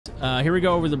Here we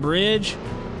go over the bridge.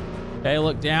 Okay,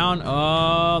 look down.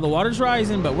 Oh, the water's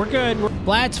rising, but we're good.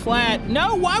 Flat's flat.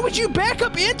 No, why would you back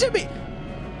up into me?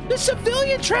 The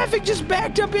civilian traffic just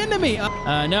backed up into me.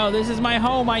 No, this is my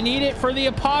home. I need it for the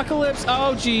apocalypse.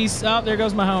 Oh, geez. Oh, there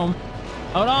goes my home.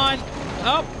 Hold on.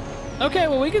 Oh, okay.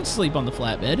 Well, we can sleep on the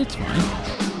flatbed. It's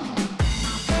fine.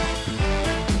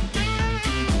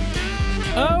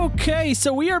 Okay,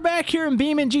 so we are back here in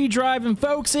BeamNG Drive, and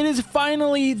folks, it is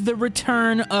finally the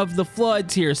return of the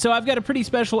floods here. So I've got a pretty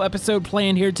special episode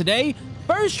planned here today.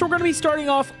 First, we're going to be starting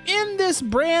off in this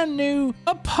brand new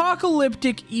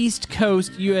apocalyptic East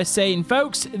Coast USA. And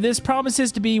folks, this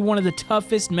promises to be one of the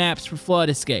toughest maps for flood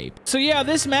escape. So yeah,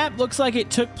 this map looks like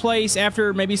it took place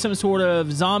after maybe some sort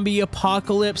of zombie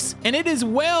apocalypse, and it is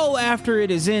well after it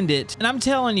has ended. And I'm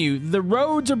telling you, the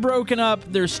roads are broken up.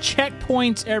 There's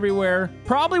checkpoints everywhere.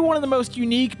 Probably one of the most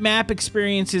unique map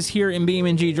experiences here in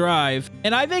BeamNG Drive.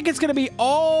 And I think it's going to be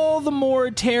all the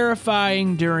more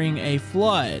terrifying during a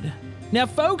flood. Now,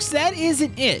 folks, that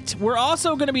isn't it. We're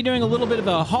also going to be doing a little bit of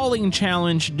a hauling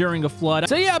challenge during a flood.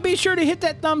 So yeah, be sure to hit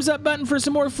that thumbs up button for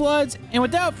some more floods. And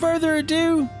without further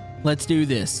ado, let's do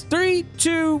this. 3,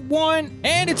 2, 1,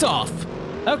 and it's off.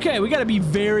 Okay, we got to be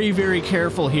very, very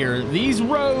careful here. These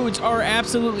roads are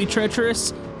absolutely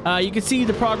treacherous. You can see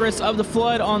the progress of the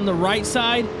flood on the right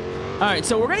side. All right,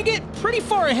 so we're going to get pretty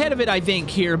far ahead of it, I think,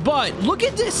 here. But look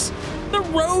at this. The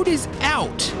road is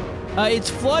out. It's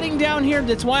flooding down here.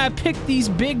 That's why I picked these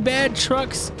big bad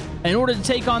trucks in order to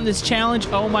take on this challenge.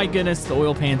 Oh my goodness, the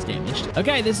oil pan's damaged.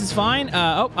 Okay, this is fine.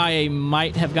 Oh, I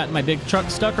might have gotten my big truck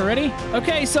stuck already.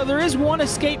 Okay, so there is one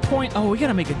escape point. Oh, we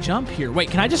gotta make a jump here.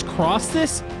 Wait, can I just cross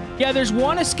this? Yeah, there's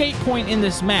one escape point in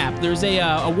this map. There's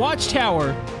a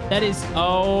watchtower that is...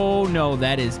 Oh no,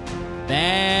 that is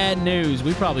bad news.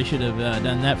 We probably should have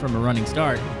done that from a running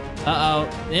start. Uh-oh,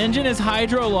 the engine is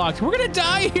hydro-locked. We're gonna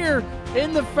die here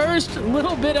in the first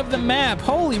little bit of the map.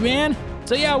 Holy man.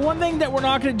 So yeah, one thing that we're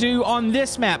not going to do on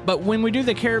this map, but when we do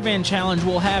the caravan challenge,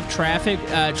 we'll have traffic.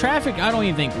 Traffic, I don't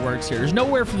even think works here. There's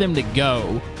nowhere for them to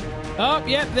go. Oh,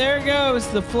 yep, there it goes.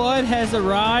 The flood has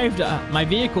arrived. My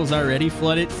vehicle's already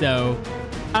flooded, so,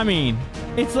 I mean,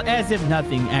 it's as if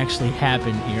nothing actually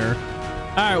happened here.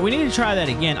 All right, we need to try that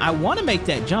again. I want to make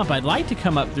that jump. I'd like to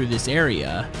come up through this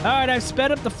area. All right, I've sped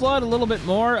up the flood a little bit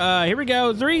more. Here we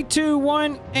go. 3, 2,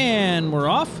 1, and we're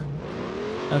off.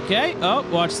 Okay. Oh,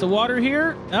 watch the water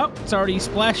here. Oh, it's already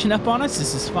splashing up on us.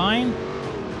 This is fine.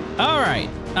 All right.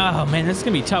 Oh, man, this is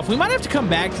going to be tough. We might have to come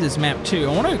back to this map, too.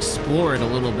 I want to explore it a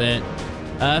little bit.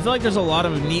 I feel like there's a lot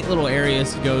of neat little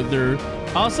areas to go through.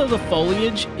 Also, the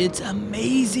foliage, it's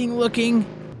amazing looking.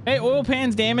 Hey, oil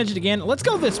pan's damaged again. Let's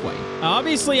go this way.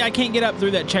 Obviously, I can't get up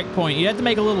through that checkpoint. You have to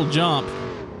make a little jump.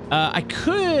 I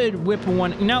could whip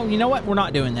one. No, you know what? We're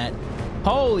not doing that.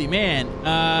 Holy man.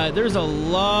 There's a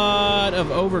lot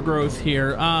of overgrowth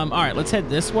here. All right, let's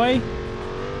head this way.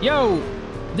 Yo,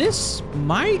 this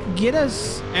might get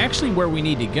us actually where we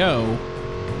need to go.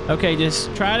 Okay,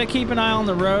 just try to keep an eye on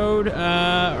the road.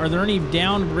 Are there any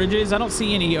downed bridges? I don't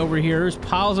see any over here. There's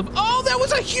piles of... Oh, that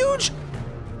was a huge...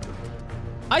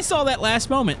 I saw that last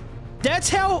moment. That's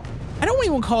how, I don't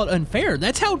even call it unfair.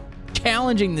 That's how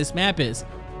challenging this map is.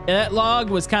 Yeah, that log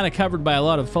was kind of covered by a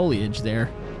lot of foliage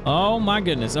there. Oh my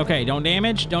goodness. Okay, don't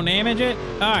damage it.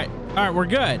 All right, we're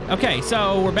good. Okay,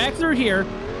 so we're back through here.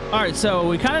 All right, so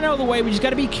we kind of know the way. We just got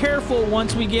to be careful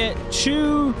once we get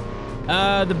to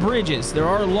the bridges. There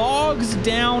are logs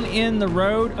down in the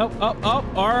road. Oh,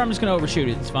 or I'm just gonna overshoot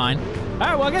it. It's fine. All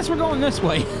right, well, I guess we're going this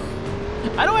way.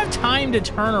 I don't have time to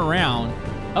turn around.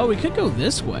 Oh, we could go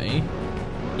this way.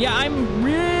 Yeah, I'm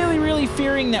really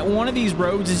fearing that one of these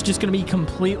roads is just going to be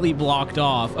completely blocked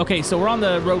off. Okay, so we're on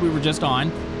the road we were just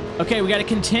on. Okay, we got to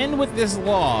contend with this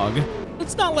log.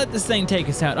 Let's not let this thing take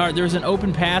us out. All right, there's an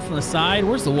open path on the side.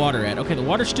 Where's the water at? Okay, the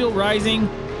water's still rising.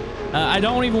 I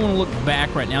don't even want to look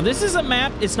back right now. This is a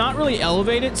map. It's not really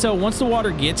elevated, so once the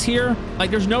water gets here,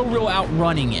 like, there's no real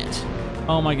outrunning it.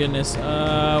 Oh, my goodness.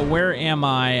 Where am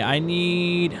I? I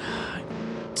need...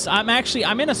 I'm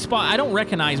in a spot I don't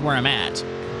recognize where I'm at.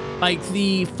 Like,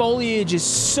 the foliage is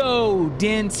so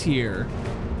dense here.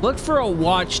 Look for a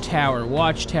watchtower.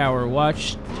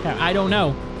 I don't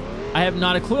know. I have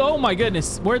not a clue. Oh my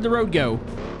goodness, where'd the road go?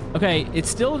 Okay, it's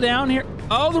still down here.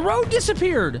 Oh, the road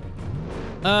disappeared.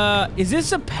 Is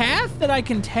this a path that I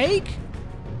can take?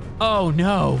 Oh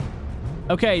no.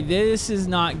 Okay, this is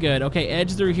not good. Okay,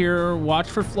 edge through here. Watch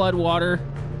for flood water.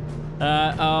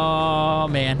 Oh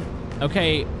man.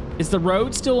 Okay, is the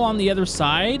road still on the other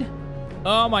side?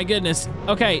 Oh my goodness.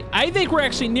 Okay, I think we're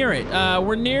actually near it.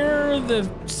 We're near the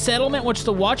settlement, which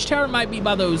the watchtower might be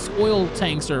by those oil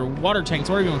tanks or water tanks,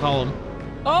 whatever you want to call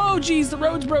them. Oh, geez, the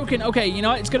road's broken. Okay, you know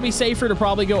what? It's going to be safer to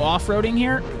probably go off-roading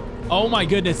here. Oh, my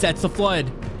goodness, that's the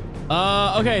flood.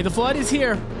 Okay, the flood is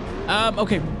here.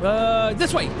 Okay,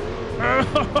 this way.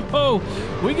 Oh,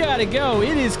 we got to go.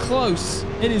 It is close.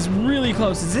 It is really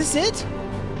close. Is this it?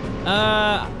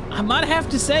 I might have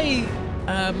to say,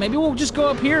 maybe we'll just go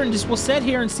up here and we'll sit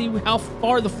here and see how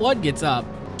far the flood gets up.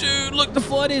 Dude, look, the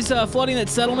flood is flooding that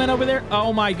settlement over there.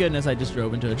 Oh, my goodness, I just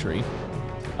drove into a tree.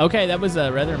 Okay, that was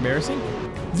rather embarrassing.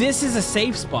 This is a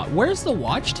safe spot. Where's the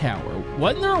watchtower?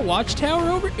 Wasn't there a watchtower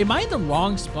over? Am I in the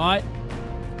wrong spot?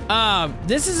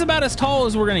 This is about as tall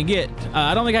as we're gonna get.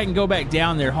 I don't think I can go back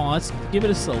down there. Hold on, let's give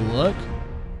it a look.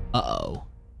 Uh-oh.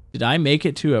 Did I make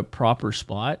it to a proper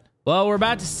spot? Well, we're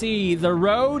about to see. The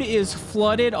road is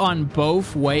flooded on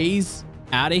both ways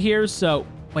out of here, so...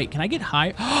 Wait, can I get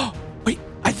high? Oh, wait,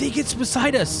 I think it's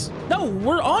beside us. No,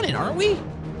 we're on it, aren't we?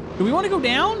 Do we want to go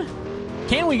down?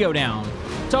 Can we go down?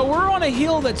 So we're on a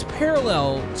hill that's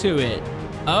parallel to it.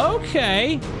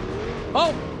 Okay.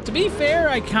 Oh, to be fair,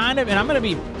 I kind of, and I'm going to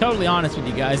be totally honest with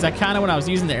you guys, I kind of, when I was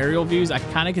using the aerial views, I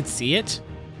kind of could see it.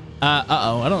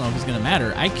 Uh-oh, I don't know if it's going to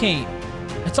matter. I can't,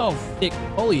 it's all thick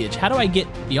foliage. How do I get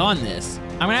beyond this?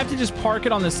 I'm going to have to just park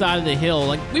it on the side of the hill.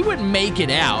 Like, we wouldn't make it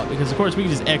out because, of course, we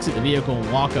can just exit the vehicle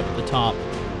and walk up the top.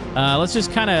 Let's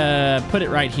just kind of put it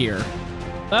right here.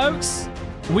 Folks,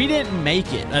 we didn't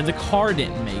make it. The car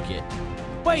didn't make it.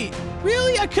 Wait,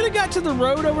 really? I could have got to the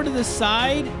road over to the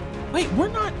side. Wait, we're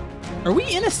not... Are we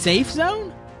in a safe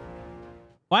zone?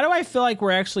 Why do I feel like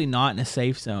we're actually not in a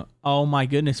safe zone? Oh my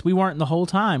goodness, we weren't the whole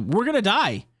time. We're gonna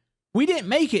die. We didn't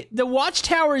make it. The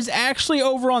watchtower is actually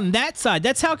over on that side.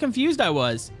 That's how confused I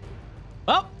was.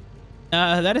 Well,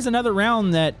 that is another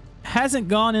round that hasn't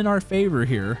gone in our favor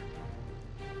here.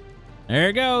 There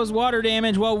it goes, water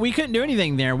damage. Well, we couldn't do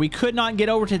anything there. We could not get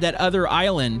over to that other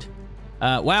island.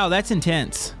 Wow, that's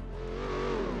intense.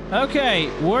 Okay,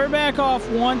 we're back off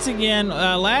once again.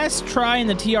 Last try in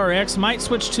the TRX. Might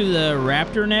switch to the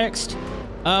Raptor next.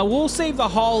 We'll save the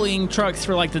hauling trucks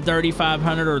for like the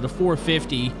 3500 or the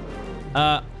 450.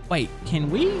 Wait, can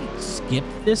we skip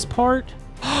this part?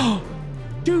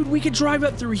 Dude, we could drive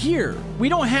up through here. We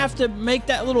don't have to make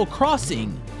that little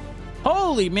crossing.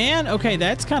 Holy man. Okay,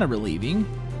 that's kind of relieving.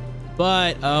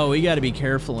 But, oh, we got to be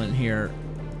careful in here.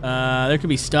 There could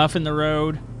be stuff in the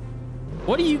road.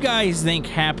 What do you guys think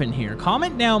happened here?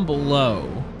 Comment down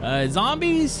below.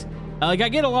 Zombies? Like, I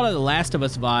get a lot of the Last of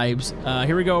Us vibes.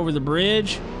 Here we go over the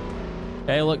bridge.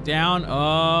 Okay, look down.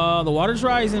 Oh, the water's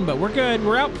rising, but we're good.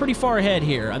 We're out pretty far ahead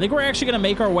here. I think we're actually going to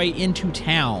make our way into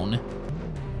town.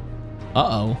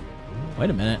 Uh-oh. Wait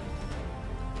a minute.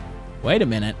 Wait a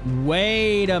minute.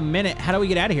 Wait a minute. How do we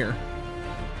get out of here?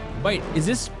 Wait, is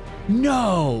this...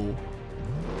 No.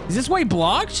 Is this way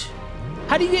blocked?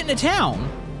 How do you get into town?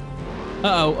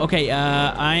 Uh-oh. Okay,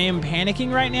 I am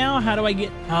panicking right now. How do I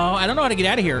get... Oh, I don't know how to get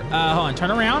out of here. Hold on. Turn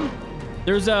around.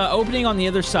 There's an opening on the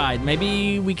other side.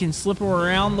 Maybe we can slip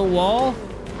around the wall.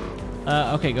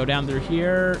 Okay, go down through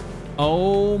here.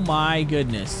 Oh, my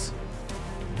goodness.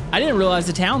 I didn't realize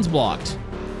the town's blocked.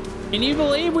 Can you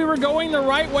believe we were going the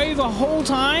right way the whole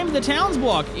time? The town's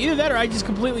blocked. Either that or I just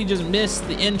completely just missed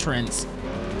the entrance.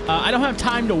 I don't have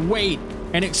time to wait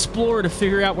and explore to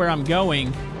figure out where I'm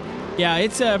going. Yeah,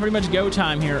 it's pretty much go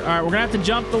time here. All right, we're gonna have to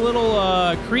jump the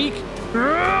little creek.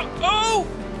 Oh!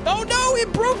 Oh no,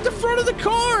 it broke the front of the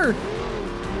car!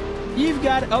 You've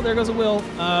got... Oh, there goes a wheel.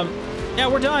 Yeah,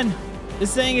 we're done.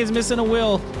 This thing is missing a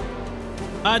wheel.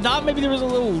 Thought maybe there was a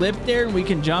little lip there and we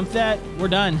can jump that. We're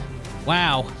done.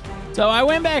 Wow. So I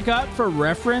went back up for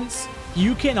reference.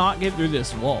 You cannot get through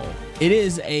this wall. It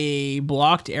is a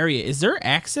blocked area. Is there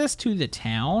access to the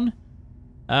town?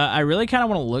 I really kind of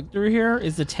want to look through here.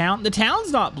 Is the town... The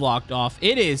town's not blocked off.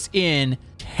 It is in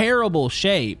terrible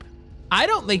shape. I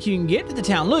don't think you can get to the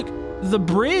town. Look, the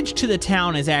bridge to the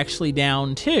town is actually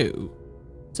down too.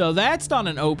 So that's not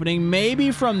an opening.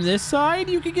 Maybe from this side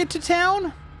you could get to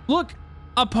town? Look,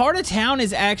 a part of town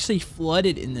is actually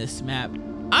flooded in this map.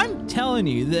 I'm telling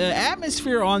you, the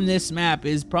atmosphere on this map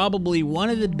is probably one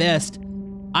of the best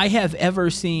I have ever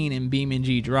seen in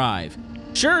BeamNG Drive.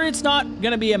 Sure, it's not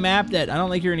going to be a map that I don't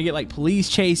think you're going to get like police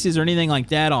chases or anything like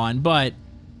that on, but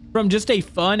from just a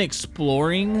fun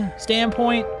exploring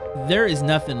standpoint, there is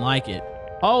nothing like it.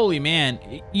 Holy man,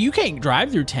 you can't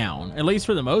drive through town, at least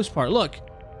for the most part. Look,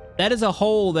 that is a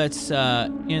hole that's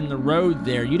in the road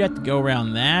there. You'd have to go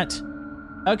around that.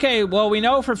 Okay, well, we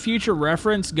know for future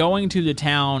reference, going to the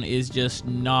town is just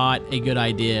not a good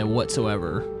idea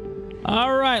whatsoever.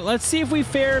 All right, let's see if we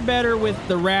fare better with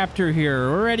the Raptor here.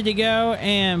 We're ready to go,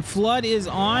 and flood is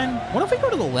on. What if we go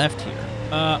to the left here?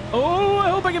 Oh, I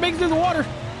hope I can make it through the water.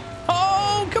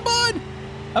 Oh, come on.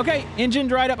 Okay, engine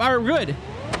dried up. All right, we're good.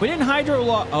 We didn't hydro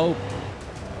lock. Oh.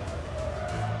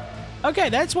 Okay,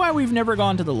 that's why we've never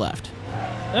gone to the left.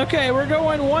 Okay, we're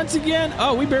going once again.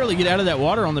 Oh, we barely get out of that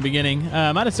water on the beginning.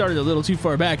 Might have started a little too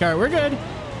far back. All right, we're good.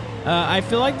 I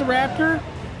feel like the Raptor,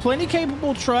 plenty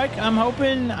capable truck. I'm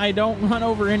hoping I don't run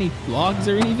over any logs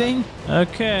or anything.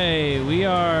 Okay, we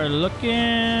are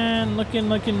looking. All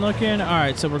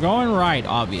right, so we're going right,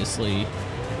 obviously.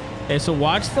 Okay, so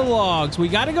watch the logs. We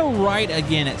got to go right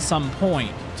again at some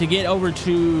point to get over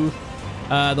to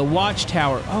the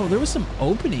watchtower. Oh, there was some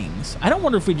openings. I don't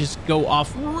wonder if we just go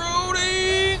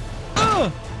off-roading.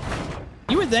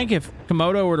 You would think if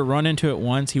Camodo were to run into it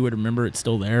once, he would remember it's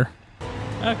still there.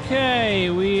 Okay,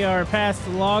 we are past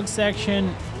the log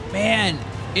section. Man,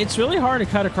 it's really hard to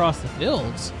cut across the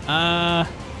fields. I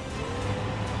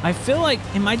feel like,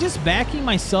 am I just backing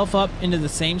myself up into the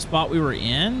same spot we were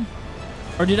in?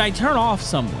 Or did I turn off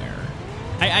somewhere?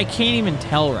 I can't even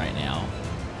tell right now.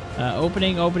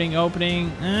 Opening.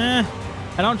 I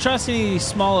don't trust any of these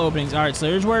small openings. All right, so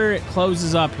here's where it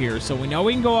closes up here. So we know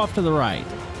we can go off to the right.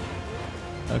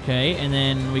 Okay, and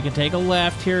then we can take a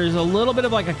left. Here's a little bit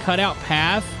of like a cutout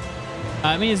path.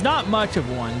 I mean, it's not much of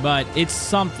one, but it's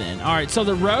something. All right, so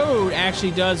the road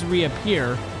actually does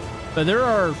reappear, but there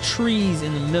are trees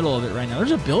in the middle of it right now.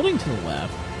 There's a building to the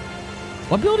left.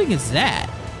 What building is that?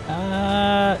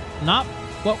 Not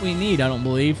what we need, I don't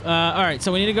believe. All right,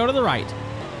 so we need to go to the right.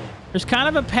 There's kind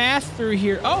of a path through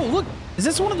here. Oh, look, is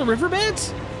this one of the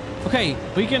riverbeds? Okay,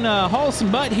 we can haul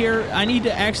some butt here. I need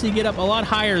to actually get up a lot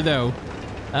higher, though.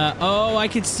 Oh, I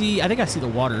can see, I think I see the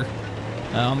water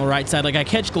on the right side. Like, I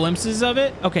catch glimpses of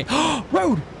it. Okay,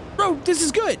 road, this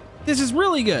is good. This is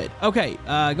really good. Okay,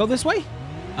 go this way.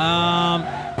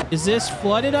 Is this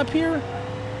flooded up here?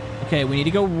 Okay, we need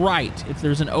to go right. If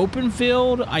there's an open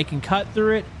field, I can cut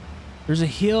through it. There's a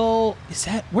hill.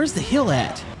 Where's the hill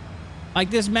at? Like,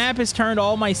 this map has turned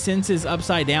all my senses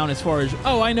upside down as far as,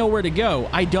 oh, I know where to go.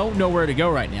 I don't know where to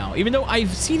go right now. Even though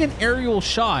I've seen an aerial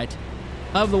shot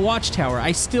of the watchtower,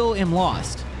 I still am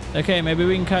lost. Okay, maybe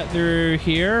we can cut through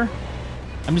here.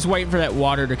 I'm just waiting for that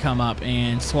water to come up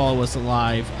and swallow us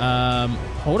alive.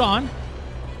 Hold on.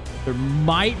 There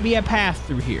might be a path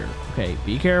through here. Okay,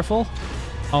 be careful.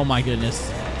 Oh my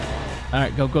goodness. All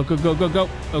right, go.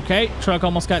 Okay, truck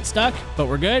almost got stuck, but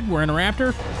we're good. We're in a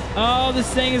Raptor. Oh,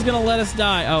 this thing is gonna let us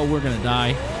die. Oh, we're gonna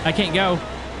die. I can't go.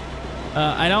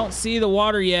 I don't see the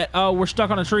water yet. Oh, we're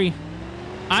stuck on a tree.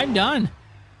 I'm done.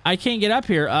 I can't get up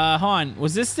here. Hold on.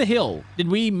 Was this the hill? Did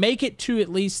we make it to at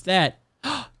least that?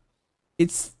 Oh,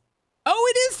 it is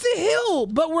the hill,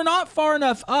 but we're not far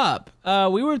enough up.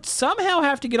 We would somehow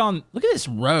have to get on. Look at this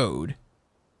road.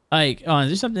 Like, oh, is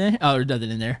there something in? Oh, there's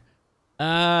nothing in there.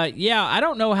 Yeah, I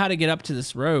don't know how to get up to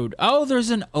this road. Oh, there's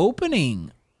an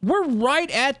opening. We're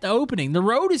right at the opening. The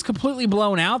road is completely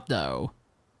blown out, though.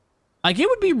 Like, it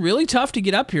would be really tough to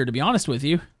get up here, to be honest with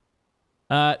you.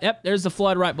 Yep, there's the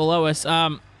flood right below us.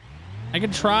 I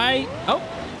could try.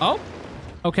 Oh,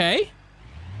 okay.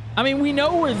 I mean, we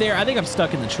know we're there. I think I'm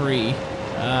stuck in the tree.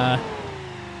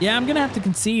 Yeah, I'm gonna have to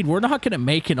concede. We're not gonna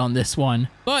make it on this one,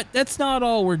 but that's not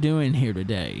all we're doing here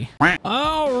today.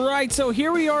 All right, so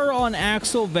here we are on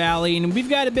Axle Valley, and we've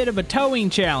got a bit of a towing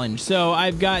challenge. So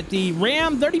I've got the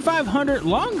Ram 3500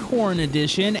 Longhorn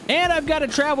Edition, and I've got a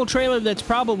travel trailer that's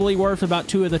probably worth about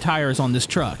 2 of the tires on this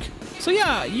truck. So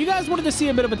yeah, you guys wanted to see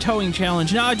a bit of a towing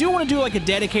challenge. Now, I do want to do like a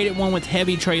dedicated one with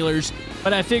heavy trailers,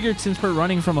 but I figured since we're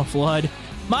running from a flood,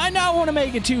 might not want to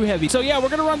make it too heavy. So yeah, we're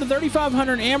going to run the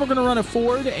 3500 and we're going to run a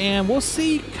Ford, and we'll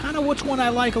see kind of which one I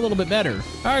like a little bit better.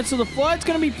 All right, so the flood's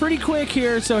going to be pretty quick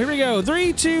here. So here we go.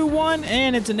 3, 2, 1,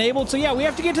 and it's enabled. So yeah, we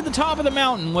have to get to the top of the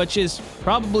mountain, which is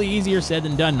probably easier said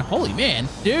than done. Holy man.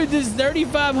 Dude, this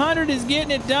 3500 is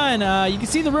getting it done. You can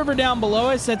see the river down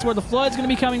below us. That's where the flood's going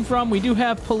to be coming from. We do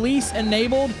have police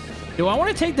enabled. Do I want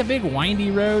to take the big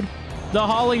windy road? The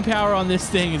hauling power on this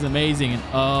thing is amazing. And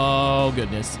oh,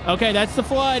 goodness. Okay, that's the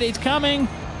flood. It's coming.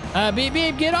 Beep,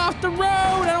 beep, get off the road.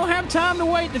 I don't have time to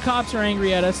wait. The cops are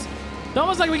angry at us. It's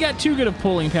almost like we got too good of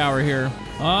pulling power here.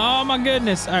 Oh, my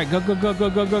goodness. All right, go.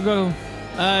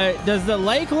 Does the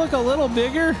lake look a little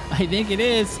bigger? I think it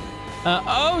is.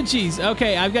 Oh, geez.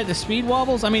 Okay, I've got the speed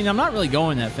wobbles. I mean, I'm not really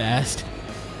going that fast.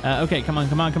 Okay, come on.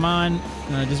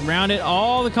 Just round it.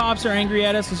 All the cops are angry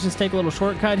at us. Let's just take a little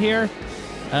shortcut here.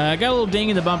 I got a little ding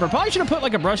in the bumper. Probably should have put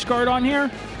like a brush guard on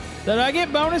here. Did I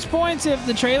get bonus points if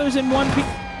the trailer's in one piece?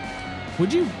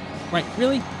 Would you? Right,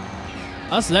 really?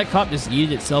 Oh, so that cop just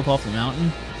yeeted itself off the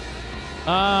mountain.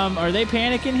 Are they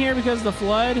panicking here because of the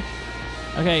flood?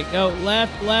 Okay, go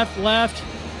left.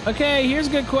 Okay, here's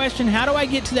a good question. How do I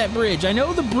get to that bridge? I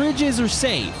know the bridges are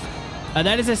safe,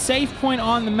 That is a safe point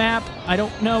on the map. I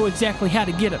don't know exactly how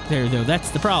to get up there, though. That's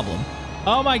the problem.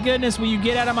 Oh, my goodness. Will you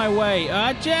get out of my way?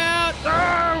 Watch out.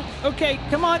 Oh, okay,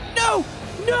 come on. No,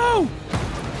 no.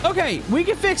 Okay, we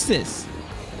can fix this.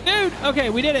 Dude,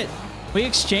 okay, we did it. We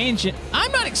exchanged it.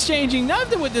 I'm not exchanging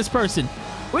nothing with this person.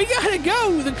 We gotta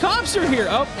go. The cops are here.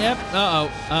 Oh, yep.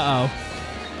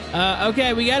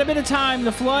 Okay, we got a bit of time.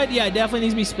 The flood, yeah, definitely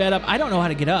needs to be sped up. I don't know how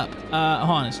to get up. Hold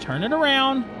on, let's turn it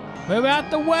around. Move out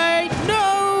the way.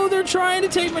 No, they're trying to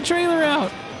take my trailer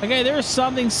out. Okay, there's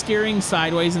something steering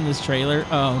sideways in this trailer.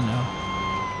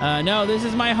 Oh, no. No, this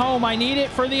is my home. I need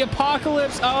it for the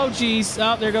apocalypse. Oh, geez.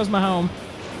 Oh, there goes my home.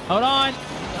 Hold on.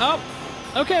 Oh,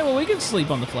 okay, well, we can sleep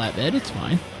on the flatbed. It's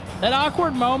fine. That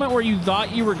awkward moment where you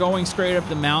thought you were going straight up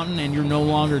the mountain and you're no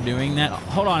longer doing that.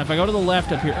 Hold on, if I go to the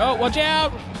left up here. Oh, watch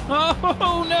out.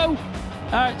 Oh, no.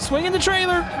 All right, swinging the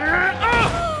trailer.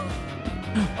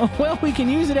 Oh, well, we can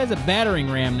use it as a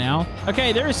battering ram now.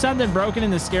 Okay, there is something broken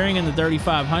in the steering in the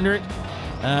 3500.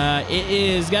 It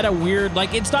is got a weird,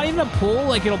 like, it's not even a pull.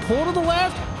 Like, it'll pull to the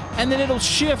left, and then it'll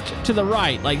shift to the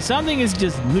right. Like, something is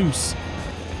just loose.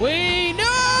 No!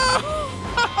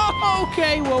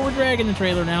 Okay, well, we're dragging the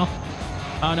trailer now.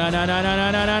 Oh, no.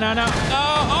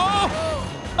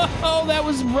 Oh, that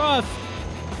was rough.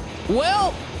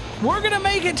 Well, we're going to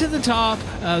make it to the top.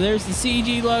 There's the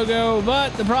CG logo,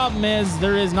 but the problem is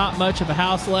there is not much of a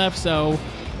house left, so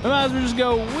we might as well just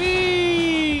go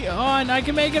wee on. I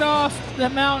can make it off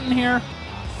that mountain here.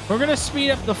 We're going to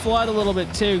speed up the flood a little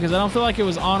bit, too, because I don't feel like it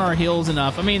was on our heels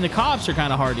enough. I mean, the cops are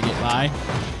kind of hard to get by,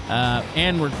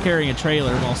 and we're carrying a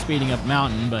trailer while speeding up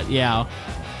mountain, but yeah,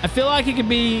 I feel like it could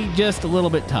be just a little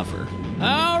bit tougher.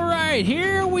 All right,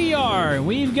 here we are.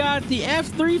 We've got the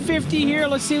F350 here.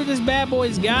 Let's see what this bad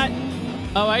boy's got.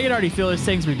 Oh, I can already feel this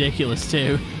thing's ridiculous,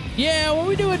 too. Yeah, when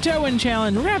we do a tow-in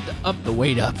challenge, we're going to have to up the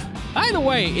weight up. By the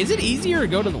way, is it easier to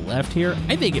go to the left here?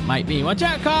 I think it might be. Watch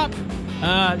out, cop.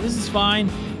 This is fine.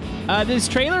 This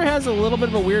trailer has a little bit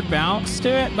of a weird bounce to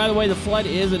it. By the way, the flood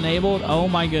is enabled. Oh,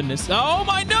 my goodness. Oh,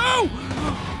 my, no!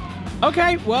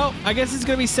 Okay, well, I guess it's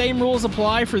going to be same rules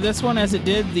apply for this one as it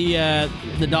did the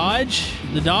Dodge.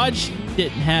 The Dodge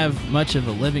didn't have much of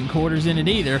the living quarters in it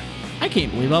either. I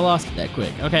can't believe I lost it that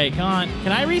quick. Okay, come on.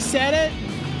 Can I reset it?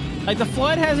 Like, the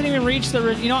flood hasn't even reached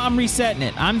the... You know, I'm resetting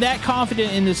it. I'm that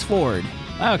confident in this Ford.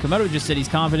 Oh, Camodo just said he's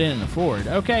confident in the Ford.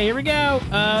 Okay, here we go.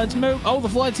 Let's move. Oh, the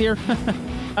flood's here. All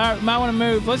right, might want to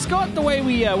move. Let's go up the way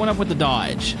we went up with the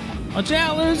Dodge. Watch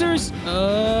out, losers.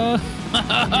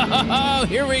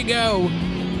 Here we go.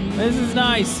 This is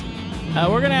nice.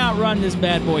 We're going to outrun this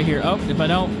bad boy here. Oh, if I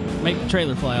don't make the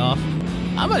trailer fly off.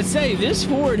 I'm going to say this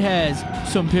Ford has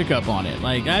some pickup on it.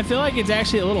 Like, I feel like it's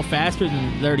actually a little faster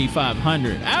than the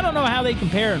 3500. I don't know how they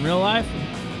compare in real life.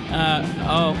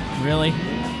 Oh, really?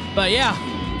 But yeah,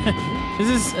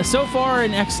 this is so far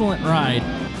an excellent ride.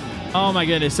 Oh my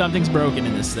goodness, something's broken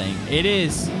in this thing. It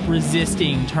is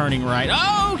resisting turning right.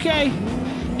 Oh, okay.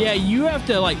 Yeah, you have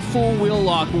to like full wheel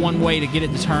lock one way to get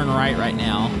it to turn right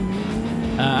now.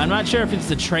 I'm not sure if it's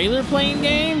the trailer playing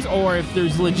games or if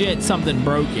there's legit something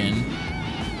broken.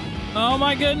 Oh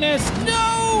my goodness,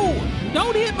 no!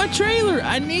 Don't hit my trailer,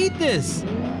 I need this.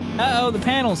 Uh-oh, the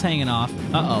panel's hanging off.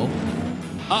 Uh-oh.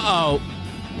 Uh-oh.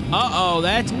 Uh-oh,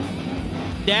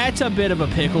 that's a bit of a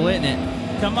pickle, isn't it?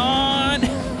 Come on.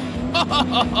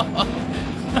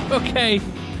 Okay,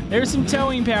 there's some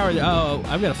towing power. Oh,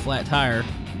 I've got a flat tire.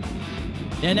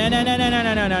 No,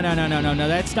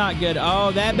 that's not good.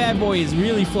 Oh, that bad boy is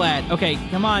really flat. Okay,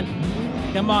 come on.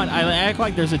 I act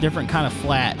like there's a different kind of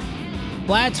flat.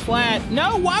 Flat's flat.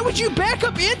 No, why would you back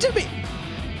up into me?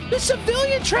 The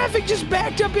civilian traffic just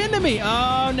backed up into me.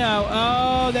 Oh, no.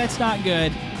 Oh, that's not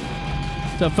good.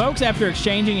 So, folks, after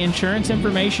exchanging insurance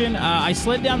information, I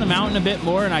slid down the mountain a bit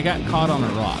more and I got caught on a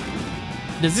rock.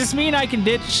 Does this mean I can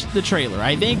ditch the trailer?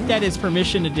 I think that is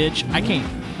permission to ditch. I can't.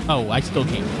 Oh, I still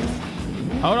can't.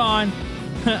 Hold on.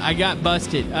 I got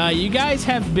busted. You guys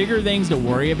have bigger things to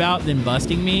worry about than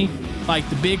busting me. Like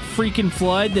the big freaking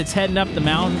flood that's heading up the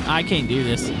mountain. I can't do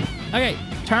this. Okay,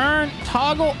 turn,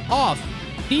 toggle off.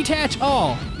 Detach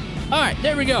all. All right,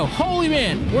 there we go. Holy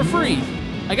man, we're free.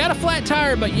 I got a flat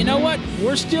tire, but you know what?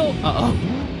 We're still... Uh-oh.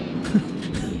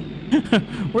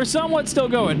 We're somewhat still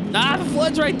going. Ah, the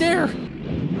flood's right there.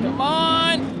 Come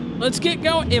on. Let's get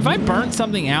going. If I burnt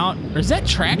something out, or is that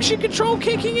traction control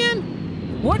kicking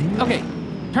in? What? Okay,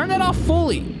 turn that off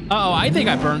fully. Uh-oh, I think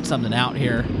I burnt something out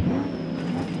here.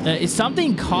 Is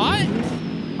something caught?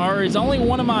 Or is only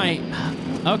one of my...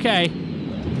 Okay.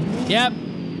 Yep.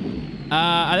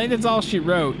 I think that's all she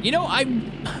wrote. You know,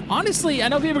 honestly, I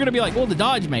know people are going to be like, well, the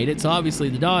Dodge made it, so obviously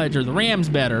the Dodge or the Ram's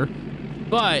better.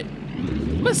 But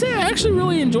I must say, I actually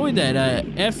really enjoyed that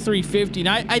F350. And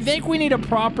I think we need a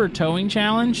proper towing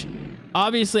challenge.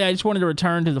 Obviously, I just wanted to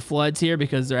return to the floods here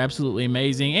because they're absolutely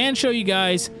amazing and show you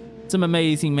guys some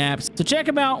amazing maps. So check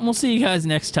them out, and we'll see you guys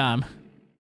next time.